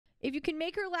If you can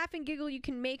make her laugh and giggle, you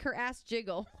can make her ass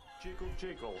jiggle. Jiggle,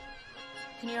 jiggle.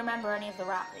 Can you remember any of the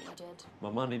rap that you did? My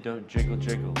money don't jiggle,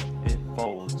 jiggle. It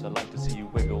folds. I like to see you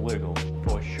wiggle, wiggle.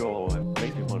 For sure.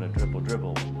 Make me want to dribble,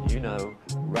 dribble. You know,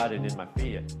 riding in my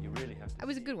Fiat. You really have to. That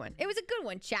was a good one. It was a good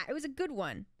one, chat. It was a good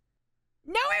one.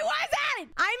 No, it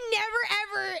wasn't! I'm never,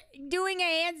 ever doing a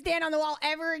handstand on the wall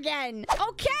ever again.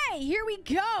 Okay, here we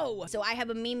go. So I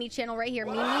have a Mimi channel right here,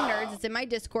 Mimi Nerds. It's in my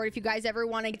Discord. If you guys ever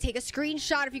want to take a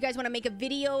screenshot, if you guys want to make a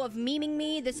video of memeing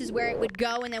me, this is where it would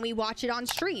go, and then we watch it on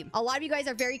stream. A lot of you guys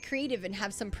are very creative and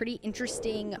have some pretty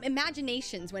interesting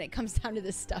imaginations when it comes down to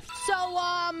this stuff. So,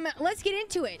 let's get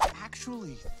into it.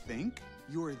 Actually think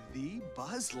you're the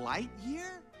Buzz Lightyear?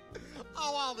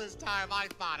 Oh, all this time I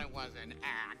thought it was an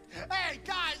act. Hey,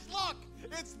 guys, look!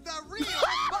 It's the real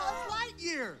Buzz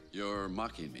Lightyear! You're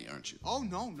mocking me, aren't you? Oh,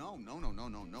 no.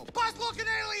 Buzz, look, an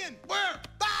alien! Where?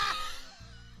 Ah!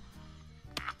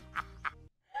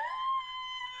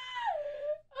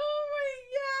 Oh my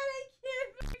god, I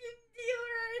can't fucking deal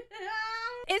right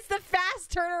now. It's the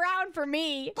fast turnaround for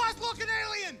me. Buzz, look, an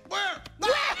alien! Where?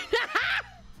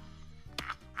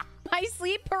 My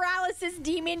sleep paralysis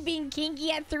demon being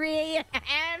kinky at 3 a.m.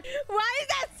 Why is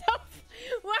that so...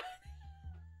 What?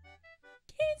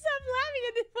 Can't stop laughing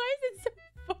at this. Why is it so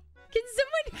funny? Can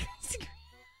someone...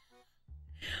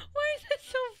 Why is that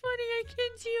so funny? I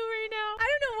can't deal right now. I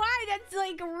don't know why. That's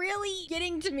like really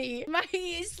getting to me. My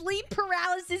sleep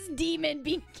paralysis demon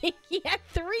being kinky at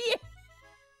 3 a.m.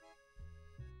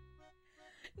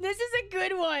 This is a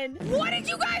good one. What did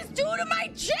you guys do to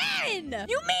my chin?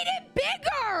 You made it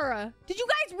bigger. Did you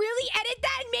guys really edit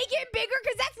that and make it bigger?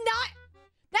 Because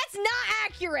that's not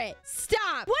accurate.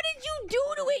 Stop. What did you do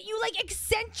to it? You like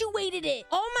accentuated it.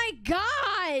 Oh my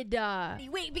God.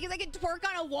 Wait, because I can twerk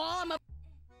on a wall.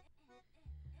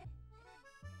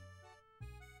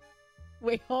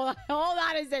 Wait, hold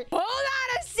on a second. Hold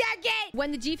on a second.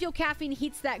 When the G Fuel caffeine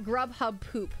heats that Grubhub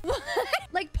poop. What?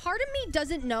 Like, part of me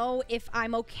doesn't know if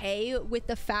I'm okay with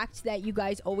the fact that you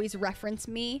guys always reference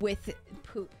me with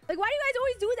poop. Like, why do you guys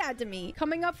always do that to me?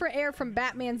 Coming up for air from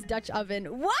Batman's Dutch oven.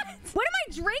 What? What am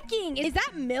I drinking? Is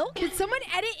that milk? Did someone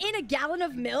edit in a gallon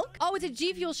of milk? Oh, it's a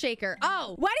G Fuel shaker.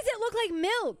 Oh, why does it look like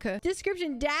milk?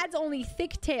 Description, dad's only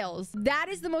thick tails. That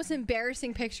is the most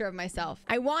embarrassing picture of myself.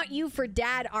 I want you for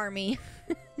dad army.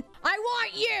 I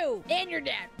want you and your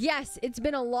dad. Yes, it's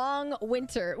been a long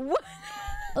winter. What?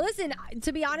 Listen,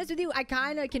 to be honest with you, I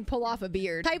kind of can pull off a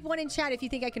beard. Type 1 in chat if you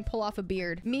think I can pull off a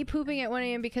beard. Me pooping at 1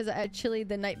 a.m. because I had chili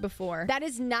the night before. That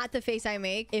is not the face I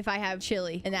make if I have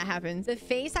chili and that happens. The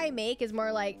face I make is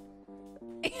more like...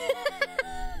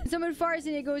 Someone farts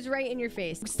and it goes right in your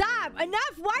face. Stop!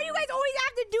 Enough! Why do you guys always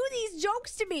have to do these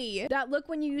jokes to me? That look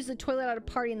when you use the toilet at a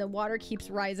party and the water keeps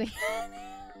rising.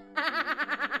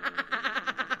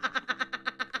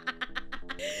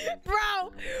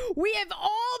 Bro, we have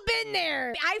all been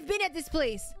there. I've been at this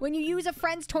place. When you use a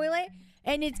friend's toilet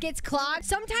and it gets clogged.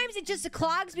 Sometimes it just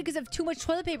clogs because of too much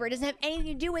toilet paper. It doesn't have anything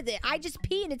to do with it. I just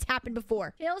pee and it's happened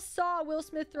before. Dale saw Will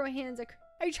Smith throw hands at...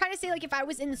 Are you trying to say like if I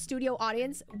was in the studio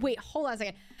audience? Wait, hold on a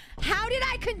second. How did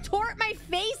I contort my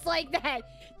face like that?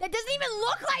 That doesn't even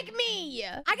look like me.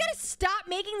 I gotta stop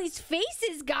making these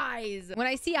faces, guys. When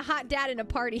I see a hot dad in a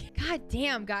party. God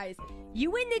damn, guys.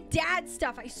 You and the dad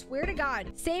stuff, I swear to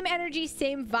God. Same energy,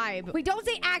 same vibe. Wait, don't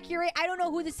say accurate. I don't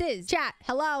know who this is. Chat,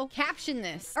 hello. Caption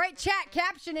this. All right, chat,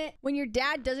 caption it. When your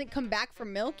dad doesn't come back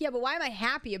from milk? Yeah, but why am I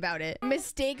happy about it?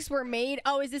 Mistakes were made.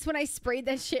 Oh, is this when I sprayed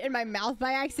that shit in my mouth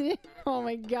by accident? Oh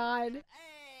my God.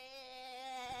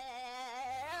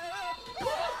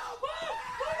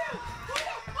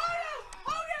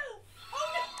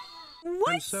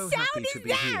 What sound is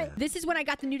that? Here. This is when I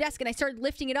got the new desk and I started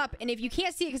lifting it up. And if you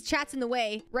can't see it because chat's in the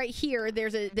way, right here,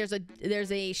 there's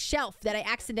a shelf that I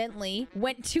accidentally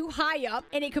went too high up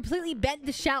and it completely bent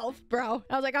the shelf, bro.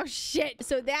 I was like, oh shit.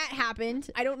 So that happened.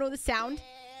 I don't know the sound.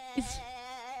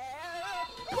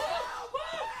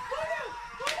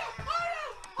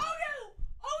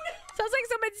 Sounds like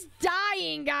someone's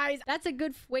dying, guys. That's a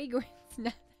good fragrance.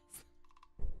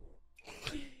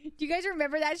 Do you guys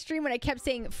remember that stream when I kept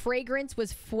saying fragrance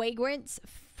was flagrance?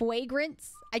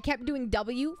 Flagrance? I kept doing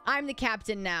W. I'm the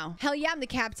captain now. Hell yeah, I'm the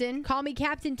captain. Call me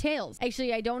Captain Tails.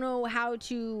 Actually, I don't know how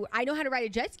to... I know how to ride a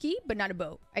jet ski, but not a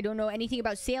boat. I don't know anything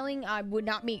about sailing. I would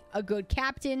not make a good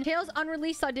captain. Tails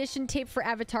unreleased audition tape for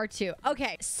Avatar 2.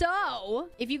 Okay, so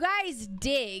if you guys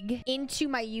dig into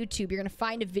my YouTube, you're gonna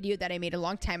find a video that I made a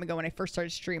long time ago when I first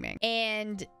started streaming.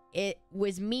 And... it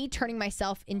was me turning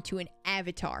myself into an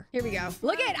avatar. Here we go.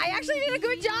 Look at, I actually did a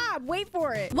good job. Wait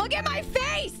for it. Look at my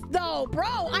face, though,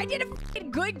 bro. I did a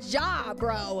fucking good job,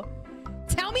 bro.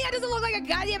 Tell me that doesn't look like a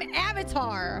goddamn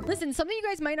avatar. Listen, something you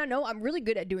guys might not know, I'm really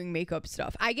good at doing makeup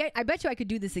stuff. I bet you I could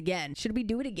do this again. Should we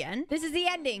do it again? This is the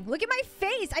ending. Look at my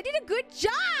face. I did a good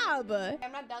job.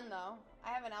 I'm not done though. I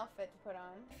have an outfit to put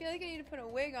on. I feel like I need to put a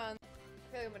wig on.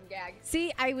 I feel like I'm gonna gag.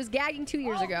 See, I was gagging 2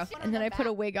 years ago, and then I put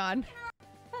a wig on.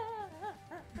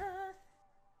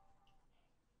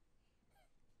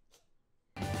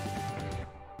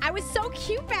 I was so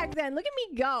cute back then. Look at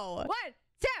me go. 1,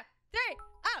 2, 3,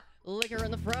 oh. Liquor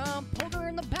in the front, poker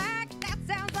in the back. That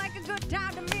sounds like a good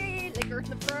time to me. Liquor in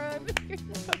the front, liquor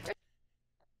in the poker.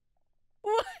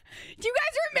 What? Do you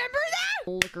guys remember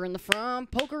that? Liquor in the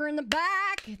front, poker in the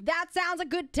back. That sounds a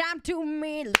good time to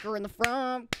me. Liquor in the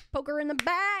front, poker in the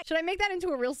back. Should I make that into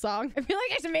a real song? I feel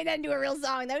like I should make that into a real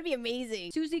song. That would be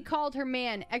amazing. Susie called her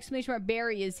man. Exclamation mark,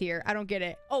 Barry is here. I don't get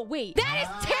it. Oh, wait. That is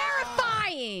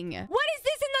terrifying. What is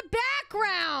this in the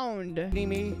background?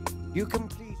 Me, you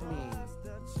complete me.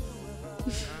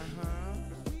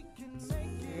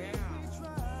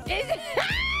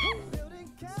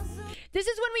 This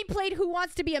is when we played Who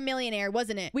Wants to Be a Millionaire,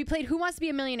 wasn't it? We played Who Wants to Be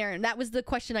a Millionaire, and that was the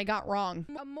question I got wrong.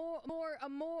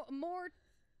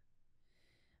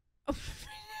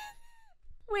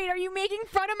 Wait, are you making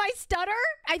fun of my stutter?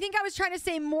 I think I was trying to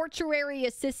say mortuary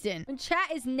assistant. When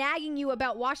chat is nagging you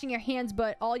about washing your hands,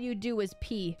 but all you do is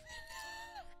pee.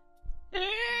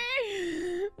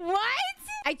 What?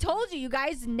 I told you, you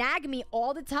guys nag me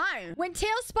all the time. When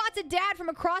Tails spots a dad from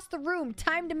across the room,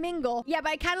 time to mingle. Yeah,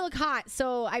 but I kind of look hot.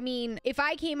 So, I mean, if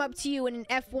I came up to you in an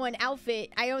F1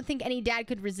 outfit, I don't think any dad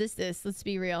could resist this. Let's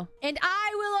be real. And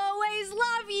I will always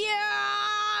love you.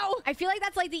 I feel like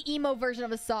that's like the emo version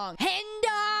of a song. And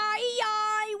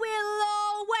I will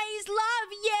always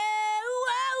love you.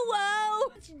 Whoa, whoa.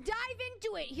 Let's dive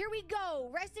into it. Here we go.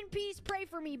 Rest in peace. Pray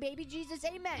for me, baby Jesus.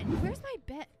 Amen. Where's my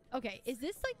bed? Okay, is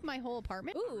this like my whole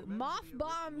apartment? Ooh, Moth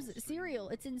Bombs cereal.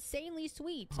 It's insanely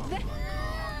sweet. Shut up.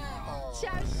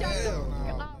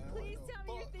 Oh, please tell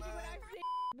me you're thinking what I'm saying.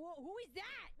 Whoa, who is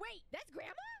that? Wait, that's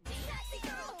Grandma? Sexy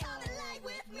girl, come and lay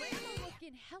with me. Grandma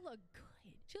looking hella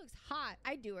good. She looks hot.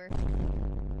 I'd do her. Lucy,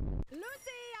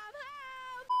 I'm home.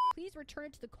 Please return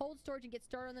it to the cold storage and get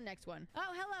started on the next one.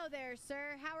 Oh, hello there,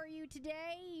 sir. How are you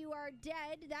today? You are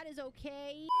dead. That is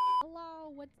okay. Hello,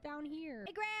 what's down here?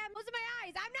 Hey, Graham, close my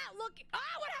eyes. I'm not looking.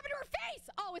 Oh, what happened to her face?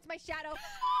 Oh, it's my shadow.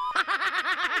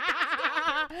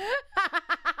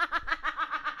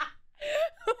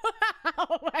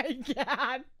 Oh my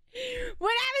God.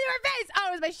 What happened to her face? Oh,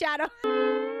 it was my shadow.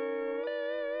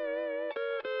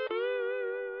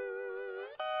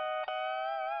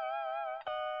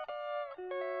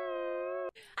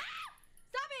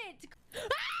 Stop it!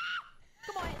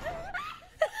 Come on.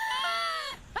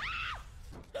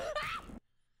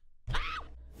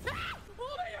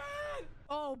 Oh my God!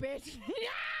 Oh, bitch.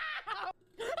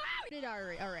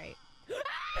 All right. What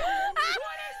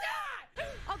is that?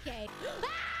 Okay.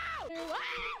 Oh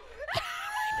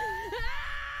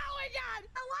my God!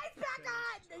 The light's back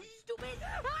on! You stupid!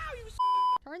 Oh, you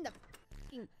turn the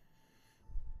fucking...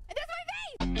 And that's my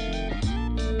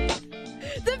face!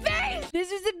 The face!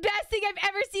 This is the best thing I've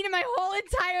ever seen in my whole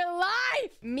entire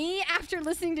life! Me after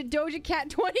listening to Doja Cat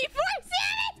 24/7!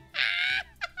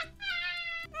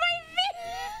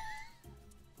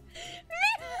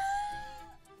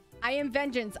 I am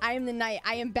vengeance. I am the night.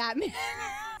 I am Batman.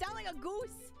 Sound like a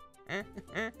goose.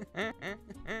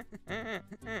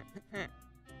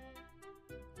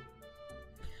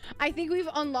 I think we've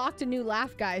unlocked a new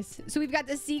laugh, guys. So we've got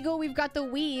the seagull, we've got the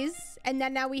wheeze, and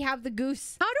then now we have the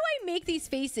goose. How do I make these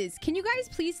faces? Can you guys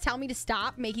please tell me to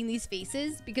stop making these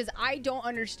faces? Because I don't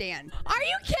understand. Are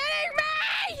you kidding me?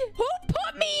 Who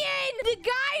put me in? The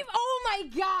guy, oh my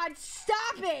God,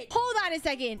 stop it. Hold on a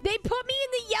second. They put me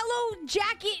in the yellow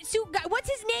jacket suit guy. What's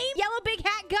his name? Yellow big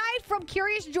hat guy from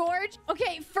Curious George.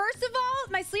 Okay, first of all,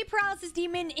 my sleep paralysis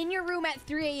demon in your room at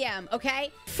 3 a.m.,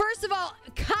 okay? First of all,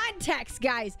 context,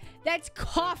 guys. That's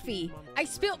coffee. I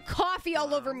spilled coffee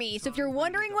all over me. So if you're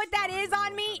wondering what that is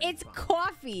on me, it's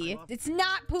coffee. It's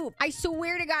not poop. I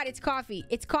swear to God, it's coffee.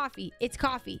 It's coffee. It's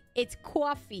coffee. It's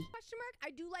coffee. Question mark? I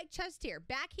do like chest hair.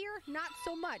 Back here, not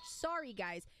so much. Sorry,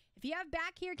 guys. If you have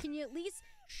back hair, can you at least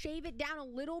shave it down a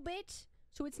little bit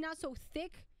so it's not so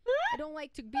thick? I don't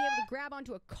like to be able to grab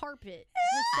onto a carpet.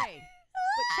 Just say.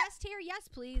 But chest hair, yes,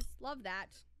 please. Love that.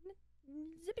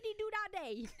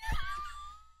 Zippity-doo-dah-day.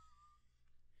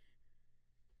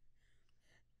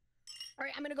 All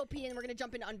right, I'm going to go pee and we're going to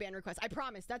jump into unbanned requests. I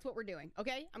promise. That's what we're doing,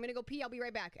 okay? I'm going to go pee. I'll be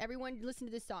right back. Everyone, listen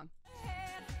to this song.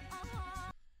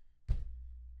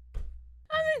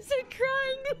 I'm I'm so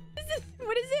crying.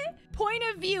 What is it? Point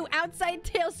of view outside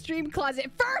Tails stream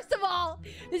closet. First of all,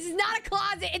 this is not a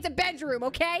closet. It's a bedroom,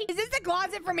 okay? Is this the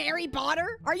closet from Harry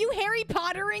Potter? Are you Harry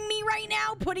Pottering me right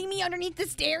now? Putting me underneath the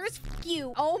stairs? Fuck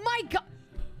you. Oh my god.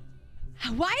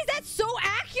 Why is that so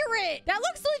accurate? That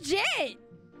looks legit.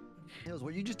 Tails,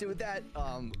 what you just did with that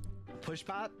push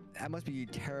pop, that must be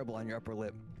terrible on your upper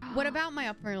lip. What about my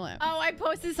upper lip? Oh, I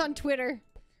posted this on Twitter.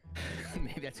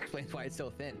 Maybe that explains why it's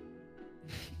so thin.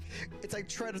 It's like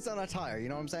treads on a tire, you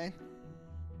know what I'm saying?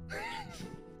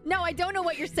 No, I don't know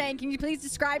what you're saying. Can you please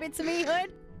describe it to me,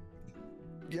 Hood?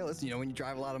 Yeah, listen, you know, when you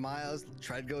drive a lot of miles,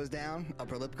 tread goes down,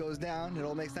 upper lip goes down, it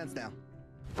all makes sense now.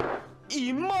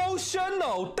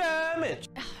 Emotional damage.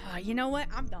 You know what?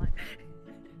 I'm done.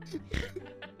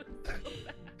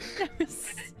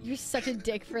 You're such a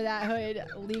dick for that, Hood.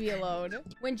 Leave me alone.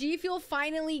 When G Fuel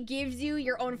finally gives you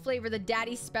your own flavor, the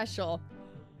Daddy Special.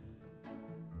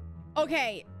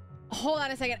 Okay, hold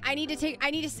on a second.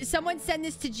 Someone send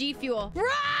this to G Fuel.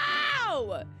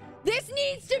 Bro! This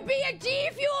needs to be a G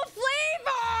Fuel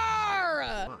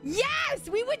flavor! Yes!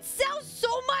 We would sell so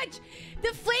much!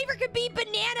 The flavor could be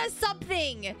banana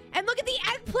something! And look at the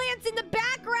eggplants in the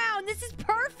background! This is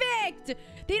perfect!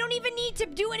 They don't even need to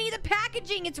do any of the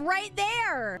packaging. It's right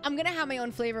there. I'm gonna have my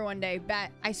own flavor one day.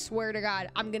 Bet. I swear to God,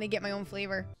 I'm gonna get my own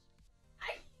flavor.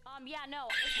 Yeah, no,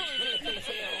 it's totally good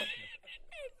for you.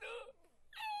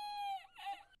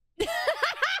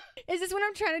 Is this when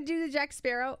I'm trying to do the Jack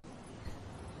Sparrow?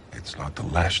 It's not the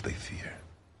lash they fear.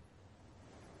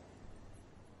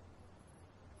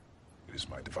 It is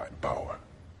my divine power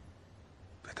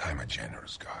that I'm a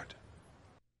generous God.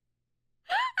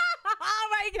 Oh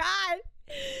my God.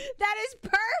 That is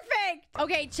perfect.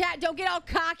 Okay, chat, don't get all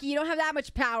cocky. You don't have that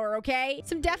much power, okay?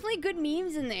 Some definitely good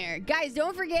memes in there. Guys,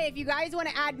 don't forget, if you guys want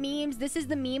to add memes, this is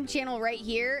the meme channel right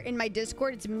here in my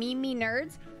Discord. It's Meme Me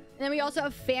Nerds. And then we also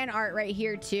have fan art right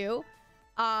here too.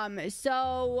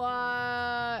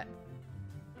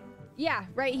 Yeah,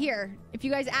 right here. If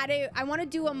you guys add it, I want to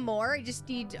do them more. I just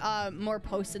need more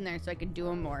posts in there so I can do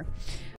them more.